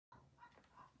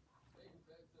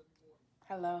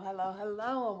Hello, hello,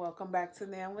 hello, and welcome back to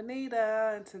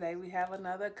NowwithNita. And today we have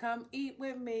another Come Eat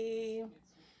With Me.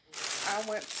 I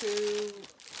went to,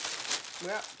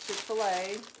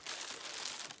 Chick-fil-A,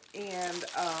 and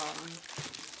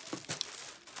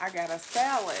I got a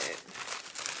salad.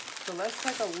 So let's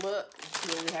take a look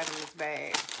what we have in this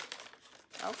bag.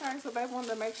 Okay, so they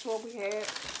wanted to make sure we had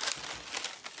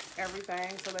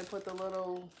everything. So they put the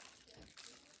little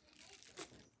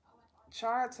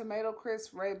charred tomato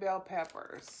crisp red bell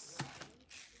peppers.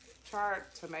 Charred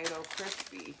tomato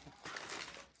crispy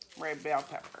red bell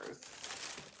peppers.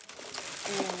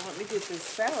 And let me get this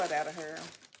salad out of here.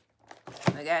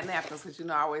 I got napkins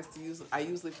because I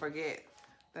usually forget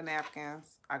the napkins.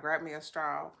 I grabbed me a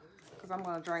straw because I'm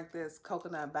gonna drink this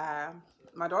coconut by.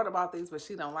 My daughter bought these, but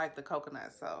she don't like the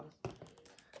coconut, so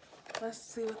let's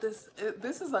see what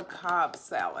this is a Cobb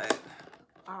salad.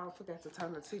 Oh, I forgot to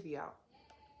turn the TV out.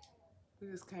 We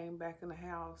just came back in the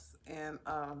house and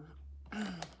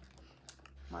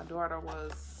my daughter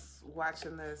was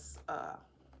watching this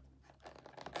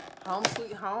Home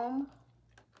Sweet Home.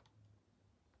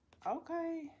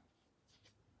 Okay.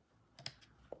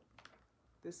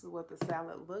 This is what the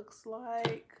salad looks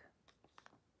like.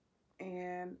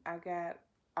 And I got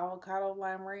avocado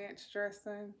lime ranch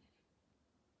dressing.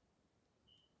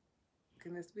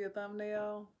 Can this be a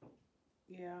thumbnail?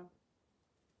 Yeah.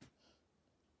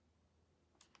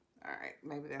 All right,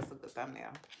 maybe that's a good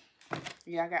thumbnail.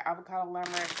 Yeah, I got avocado lime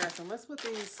ranch dressing. Let's put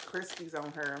these Crispies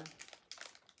on her.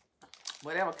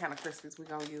 Whatever kind of Crispies we're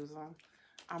gonna use them.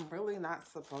 I'm really not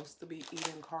supposed to be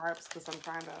eating carbs because I'm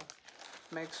trying to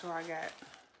make sure I got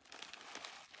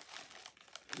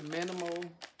minimal,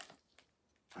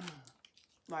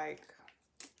 like,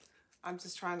 I'm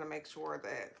just trying to make sure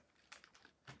that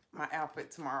my outfit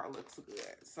tomorrow looks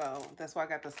good. So that's why I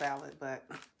got the salad, but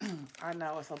I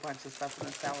know it's a bunch of stuff in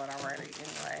the salad already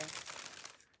anyway.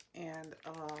 And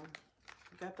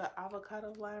got the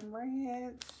avocado lime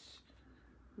ranch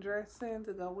dressing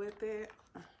to go with it.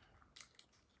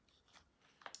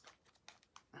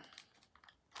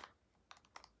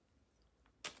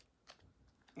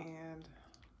 And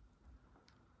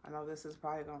I know this is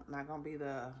probably not gonna be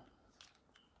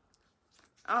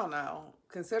I don't know.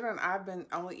 Considering I've been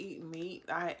only eating meat,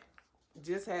 I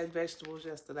just had vegetables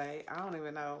yesterday. I don't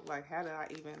even know, like, how did I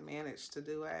even manage to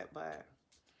do it? But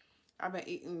I've been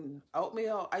eating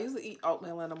oatmeal. I usually eat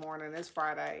oatmeal in the morning. It's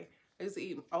Friday. I usually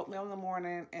eat oatmeal in the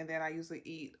morning, and then I usually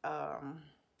eat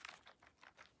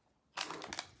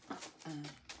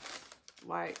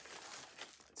like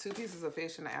 2 pieces of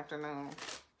fish in the afternoon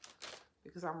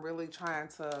because I'm really trying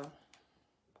to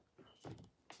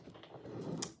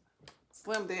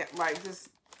slim down, like just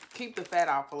keep the fat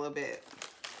off a little bit.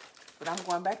 But I'm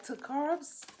going back to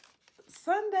carbs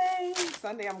Sunday.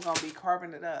 Sunday I'm gonna be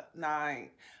carving it up. Nah,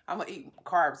 I'm gonna eat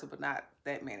carbs, but not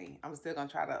that many. I'm still gonna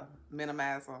try to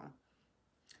minimize them.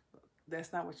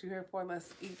 That's not what you're here for.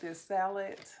 Let's eat this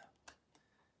salad.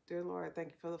 Dear Lord, thank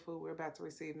you for the food we're about to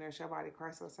receive. Nourish your body,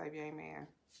 Christ our Savior, amen.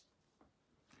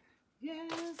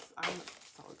 Yes, I'm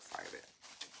so excited.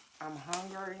 I'm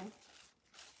hungry.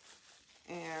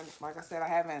 And like I said,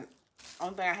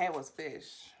 only thing I had was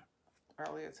fish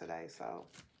earlier today, so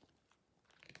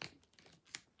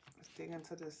let's dig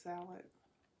into this salad.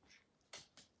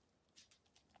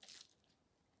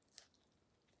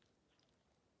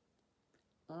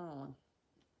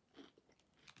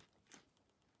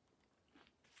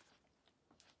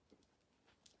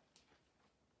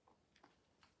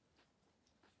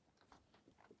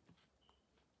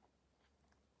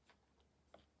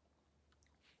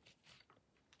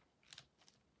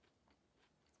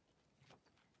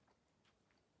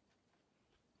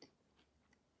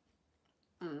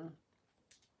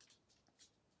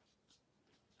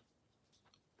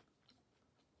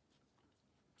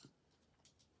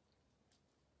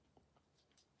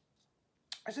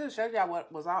 I should have showed y'all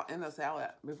what was all in the salad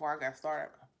before I got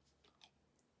started.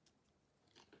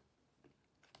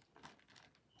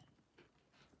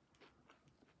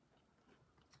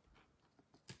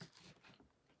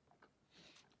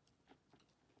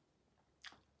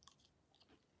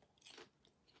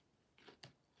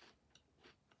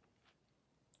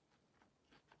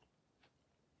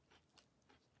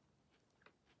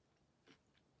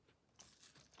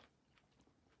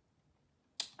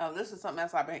 Oh, this is something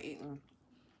else I've been eating.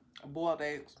 Boiled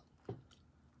eggs.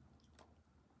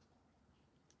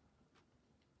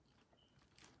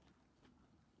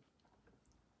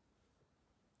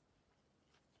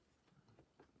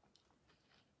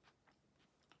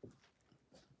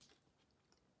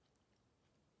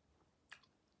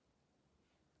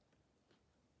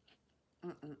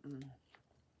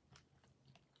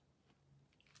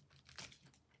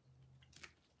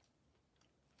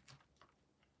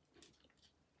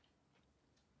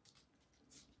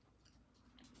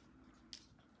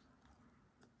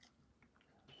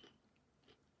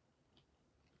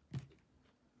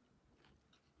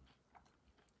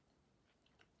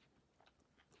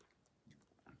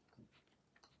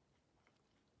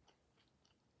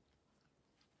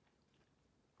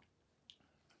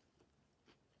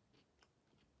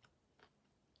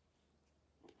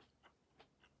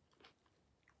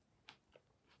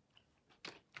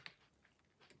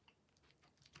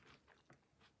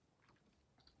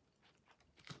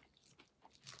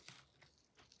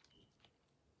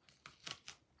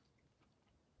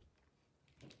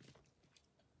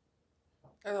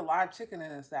 There's a lot of chicken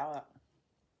in this salad.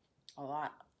 A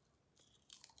lot.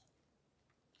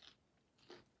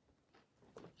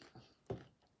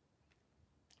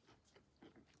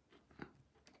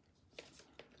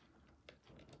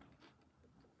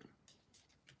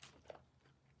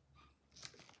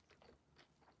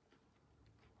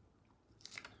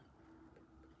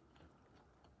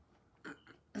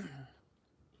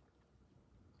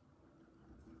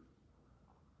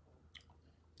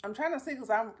 I'm trying to see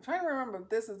because I'm trying to remember if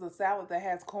this is a salad that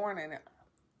has corn in it.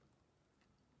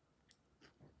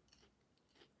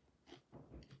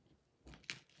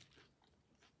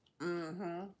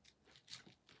 Mm-hmm.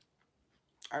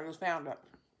 I just found it.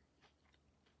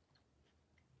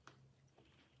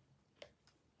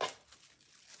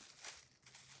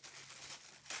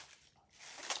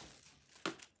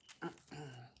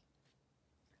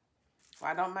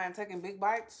 I don't mind taking big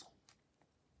bites.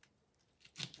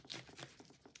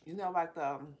 You know, like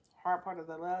the hard part of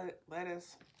the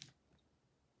lettuce.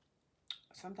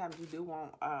 Sometimes you do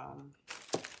want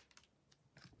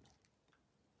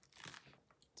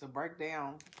to break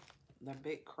down the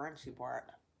big crunchy part.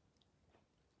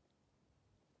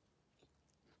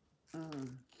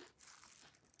 Mm.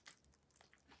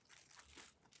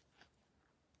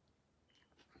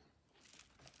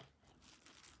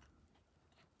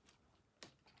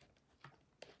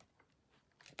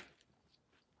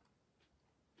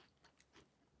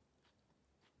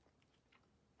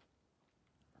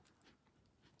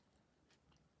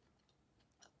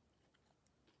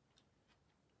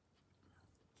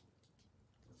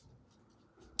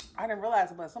 I didn't realize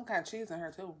it, but some kind of cheese in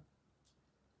here too.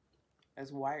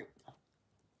 It's white.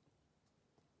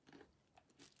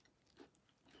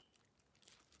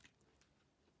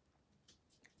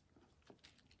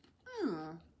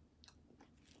 Hmm.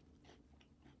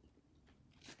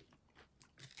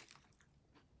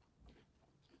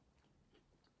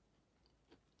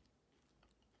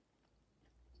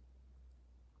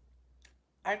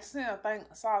 I just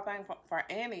saw a thing for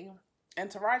Annie,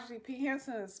 and Taraji P.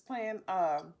 Henson is playing.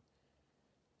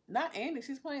 Not Annie.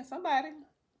 She's playing somebody.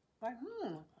 Like,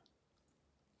 hmm.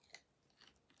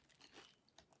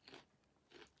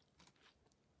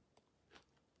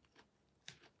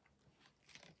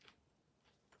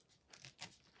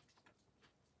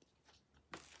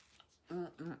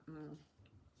 Mm-mm-mm.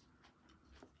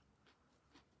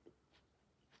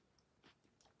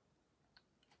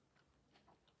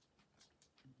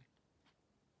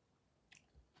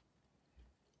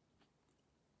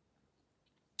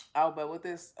 Oh, but with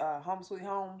this Home Sweet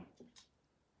Home,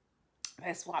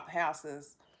 they swapped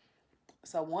houses.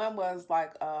 So one was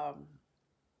like,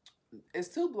 it's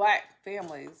two black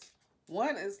families.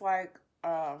 One is like,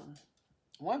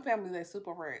 one family they're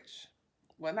super rich.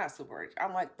 Well, not super rich.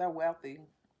 I'm like they're wealthy,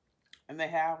 and they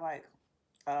have like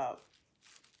a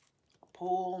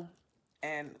pool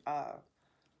and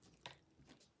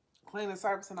cleaning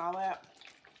service and all that.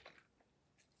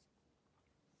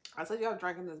 I said y'all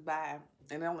drinking this bad,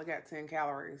 and it only got 10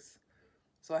 calories.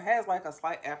 So it has like a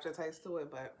slight aftertaste to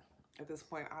it, but at this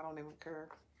point, I don't even care.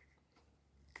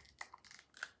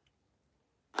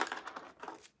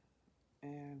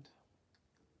 And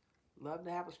love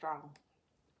to have a straw.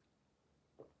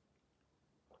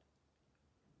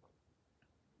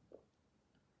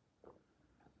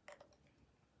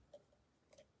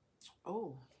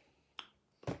 Oh,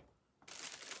 I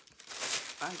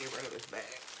can get rid of this bag.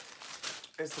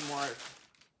 There's some more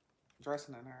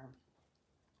dressing in there.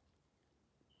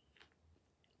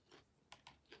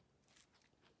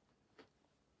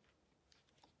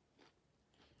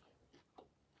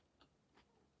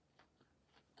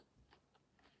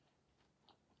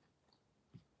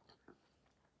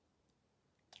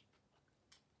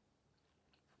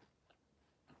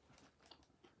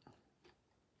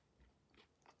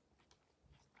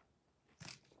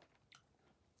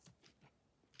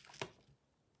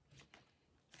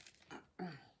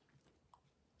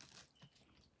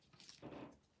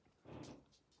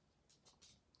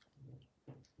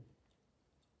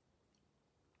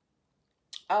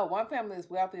 Oh, one family is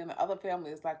wealthy, and the other family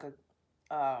is like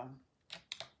a,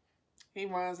 he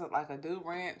runs it like a dude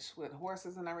ranch with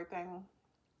horses and everything.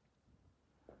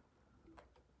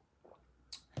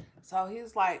 So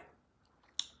he's like,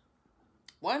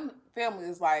 one family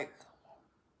is like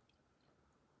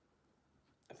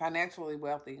financially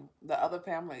wealthy. The other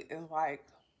family is like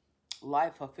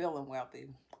life fulfilling wealthy.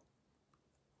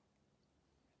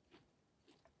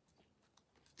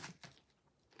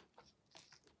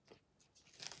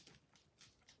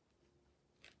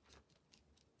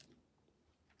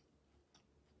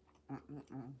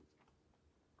 Mm-mm-mm.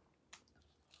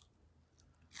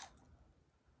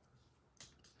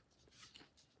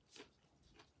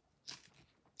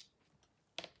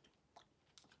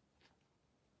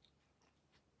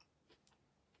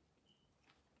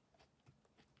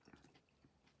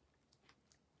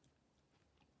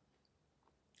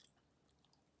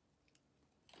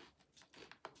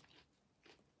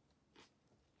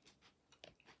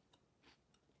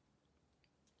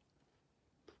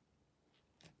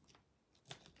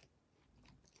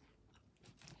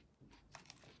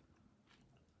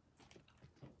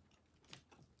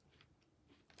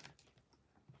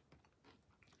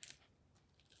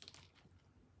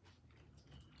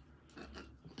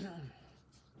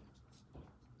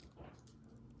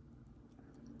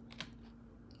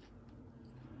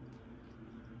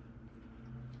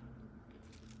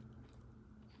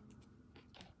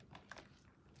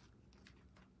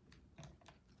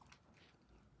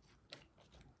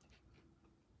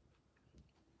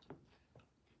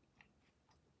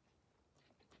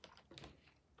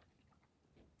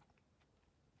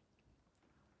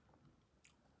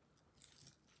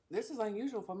 This is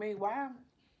unusual for me. Why?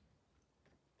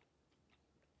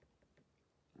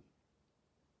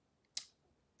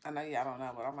 I know y'all don't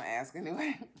know, but I'm going to ask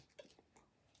anyway.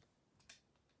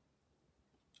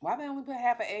 Why they only put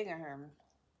half an egg in her?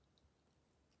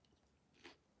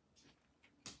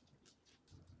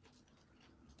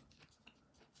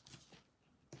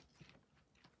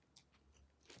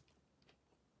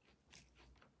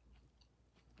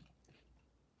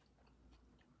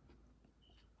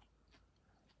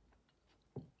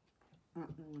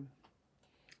 Mm-mm.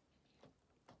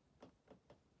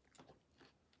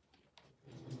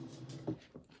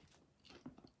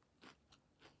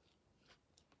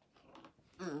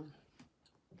 Mm.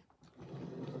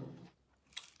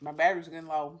 My battery's getting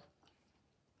low.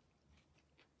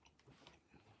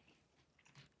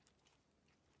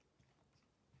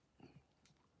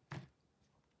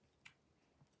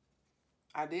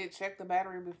 I did check the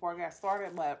battery before I got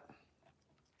started, but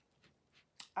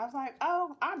I was like,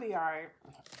 oh, I'll be all right.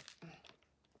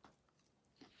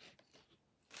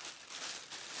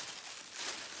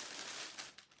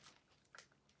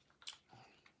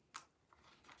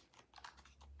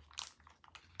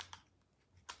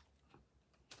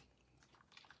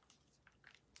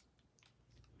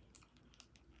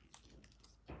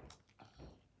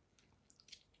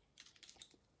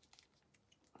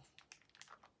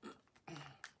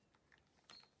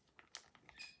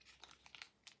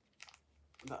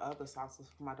 The other sauce is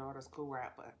for my daughter's Cool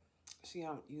Wrap, but she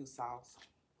don't use sauce.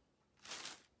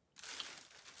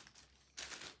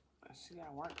 She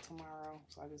got work tomorrow,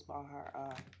 so I just bought her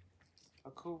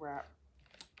a Cool Wrap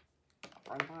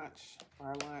for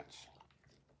lunch.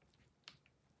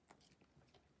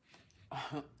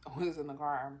 We was in the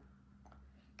car,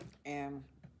 and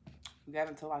we got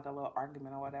into like a little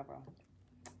argument or whatever.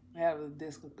 We had a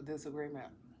disagreement.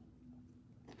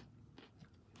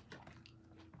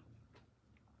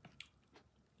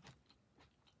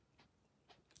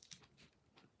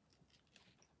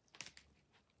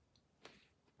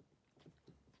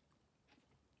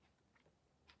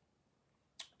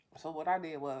 So what I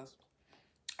did was,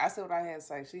 I said what I had to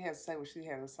say. She had to say what she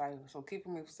had to say. So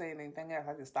keeping me from saying anything else,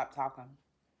 I just stopped talking.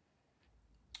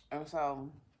 And so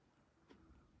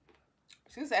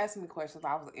she was asking me questions.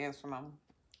 I was answering them.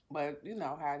 But you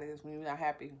know how it is when you're not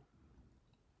happy.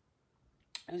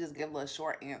 You just give little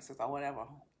short answers or whatever.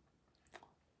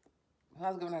 I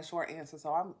was giving her short answer,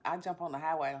 so I jump on the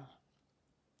highway.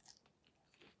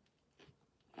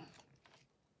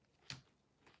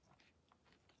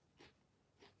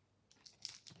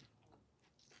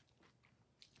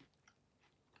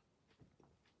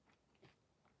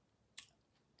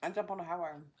 I jump on the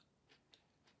highway.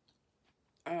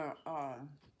 And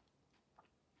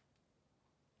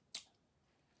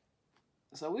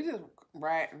so we just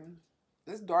riding.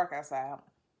 It's dark outside.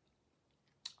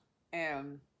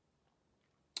 And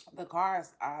the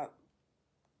cars are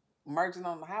merging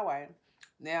on the highway.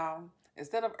 Now,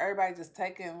 instead of everybody just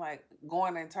taking, like,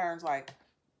 going in turns, like,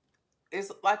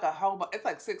 it's like it's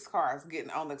like 6 cars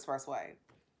getting on the expressway.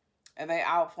 And they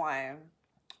out flying.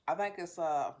 I think it's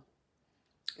a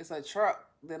truck,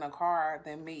 then a car,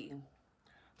 then me.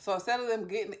 So instead of them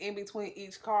getting in between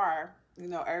each car, you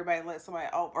know, everybody let somebody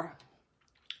over.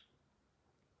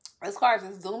 This car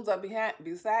just zooms up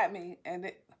beside me, and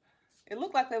it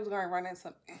looked like they was going to run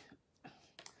into me.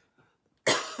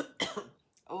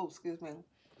 Oh, excuse me.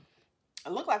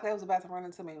 It looked like they was about to run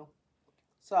into me.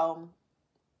 So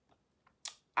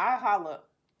I hollered,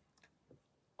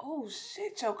 "Oh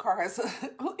shit, your car is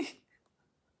ugly."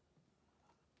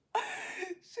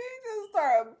 She just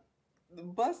started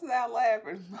busting out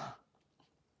laughing.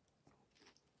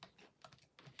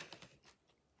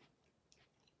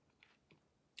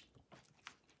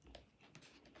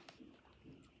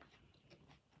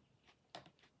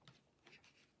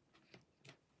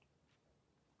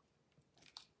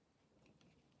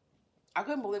 I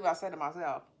couldn't believe I said it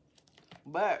myself.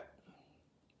 But,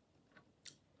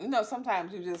 you know,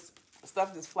 sometimes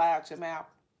stuff just fly out your mouth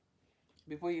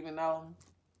before you even know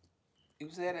you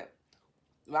said it.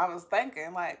 But I was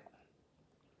thinking, like,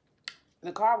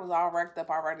 the car was all wrecked up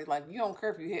already. Like, you don't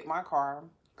care if you hit my car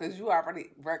because you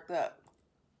already wrecked up.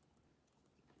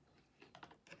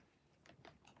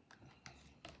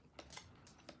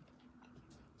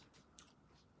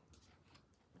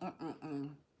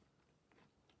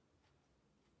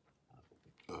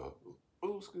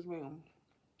 Oh, excuse me.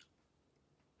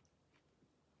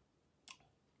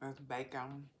 That's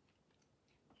bacon.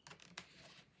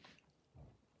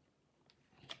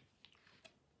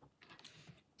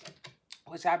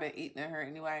 Which I've been eating in her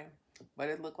anyway. But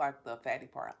it looked like the fatty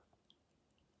part.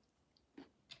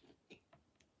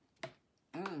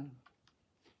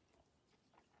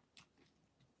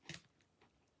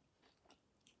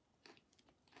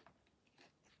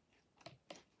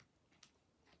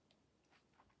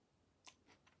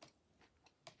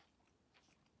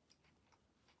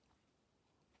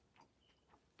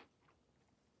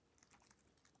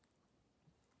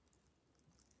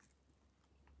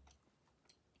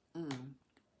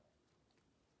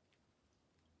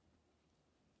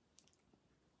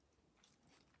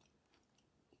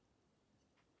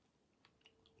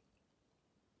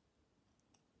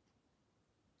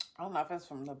 I don't know if it's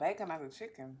from the bacon or the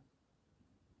chicken.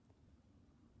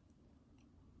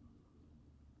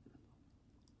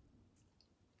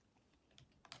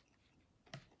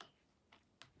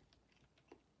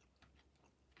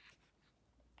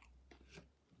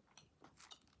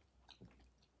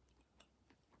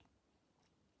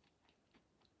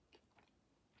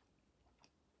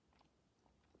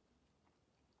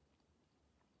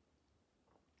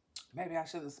 Maybe I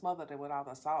should have smothered it with all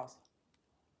the sauce.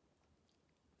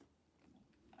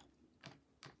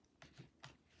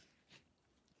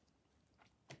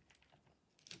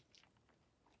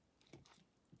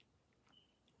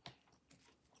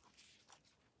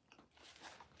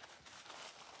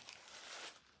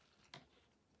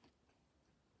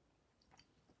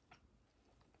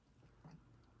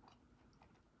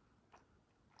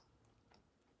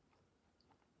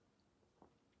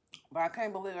 But I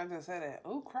can't believe I just said that.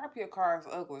 Ooh, crap, your car is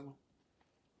ugly.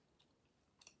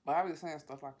 But I be saying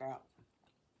stuff like that.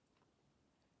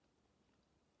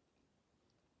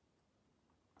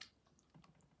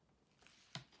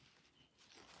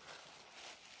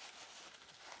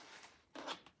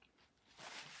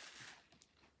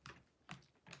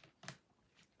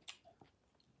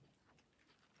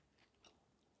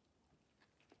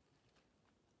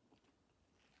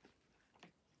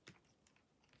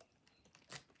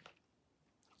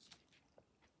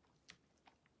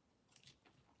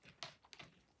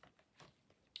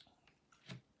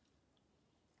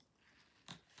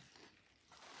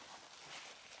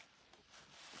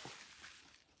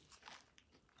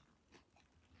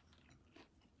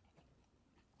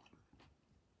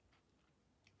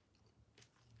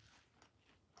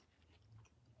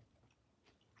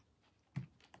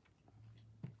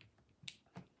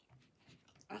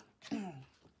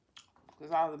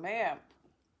 Because I was mad.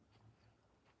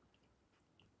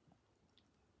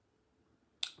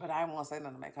 But I didn't want to say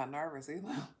nothing to make her nervous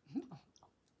either.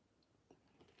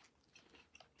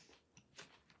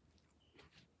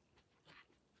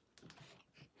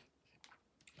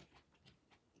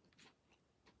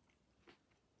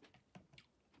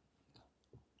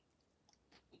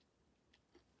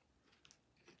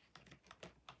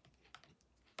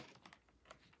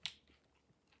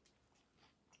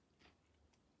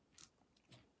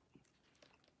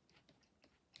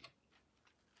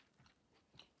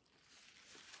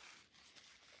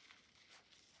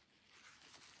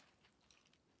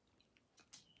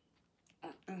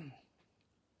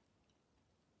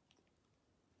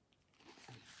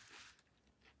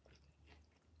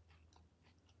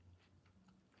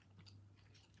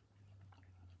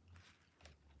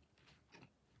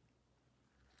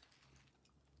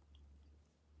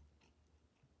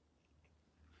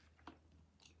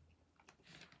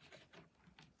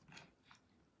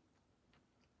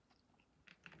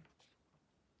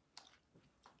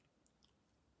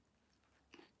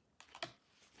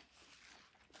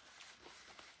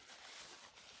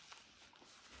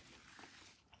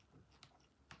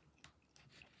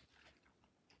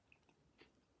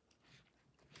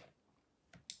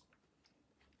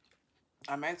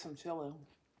 I made some chili.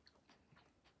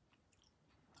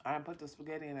 I didn't put the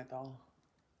spaghetti in it though.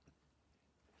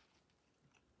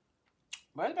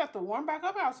 But it's got to warm back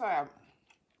up outside.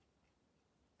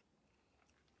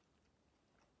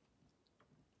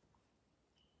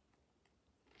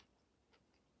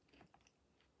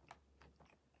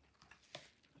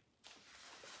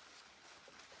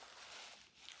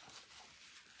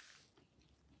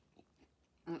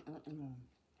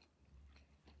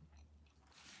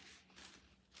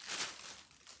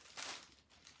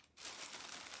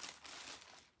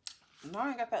 No, I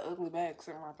ain't got that ugly bag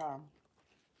sitting in my car.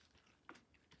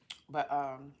 But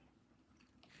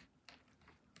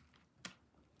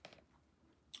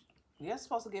yeah, it's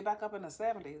supposed to get back up in the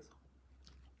 70s.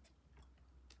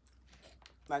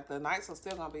 Like the nights are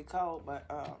still gonna be cold, but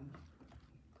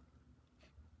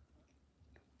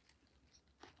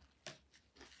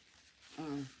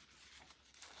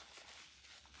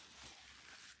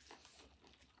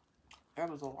that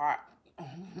was a lot.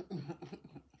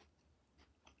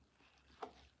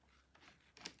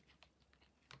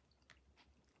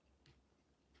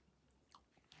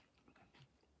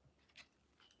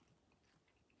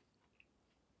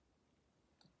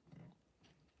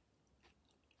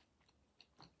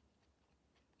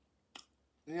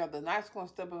 Yeah, the night's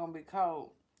still gonna be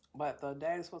cold, but the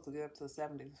day is supposed to get up to the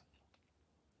 70s.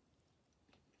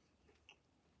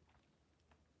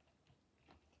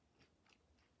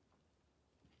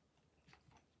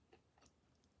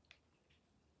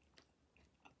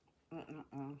 I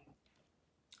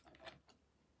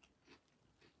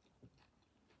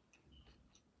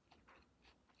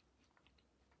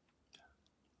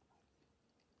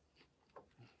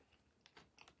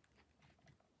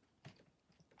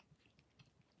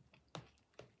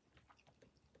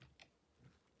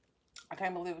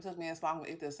can't believe it took me this long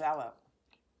to eat this salad.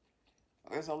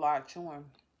 There's a lot of chewing.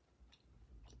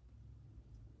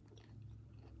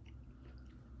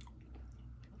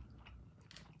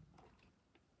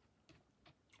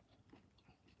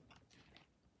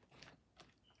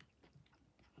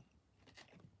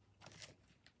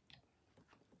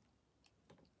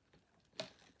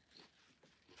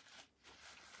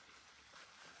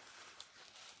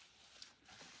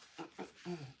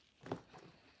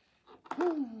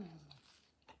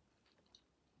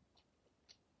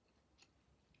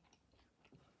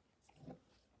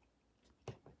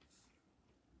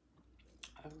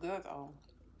 It's good though.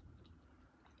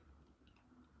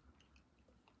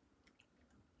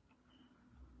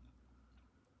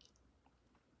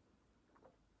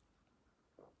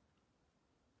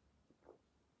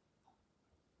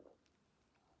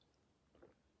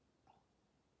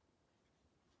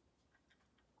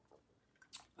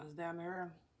 It's down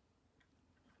there.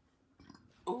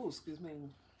 Oh, excuse me.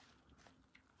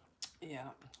 Yeah.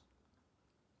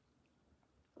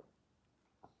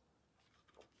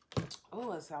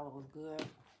 Oh, that salad was good.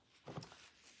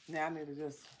 Now I need to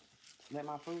just let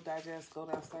my food digest, go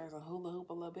downstairs and hula hoop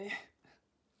a little bit.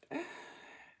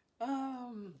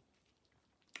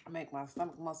 Make my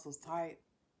stomach muscles tight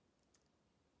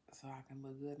so I can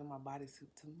look good in my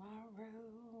bodysuit tomorrow.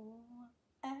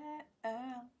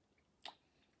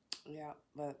 Yeah,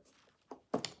 but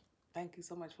thank you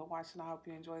so much for watching. I hope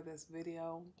you enjoyed this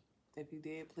video. If you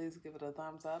did, please give it a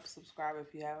thumbs up. Subscribe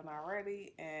if you haven't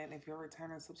already. And if you're a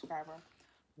returning subscriber,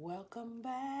 welcome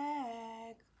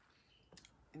back.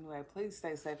 Anyway, please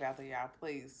stay safe out there, y'all.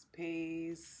 Please.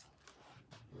 Peace.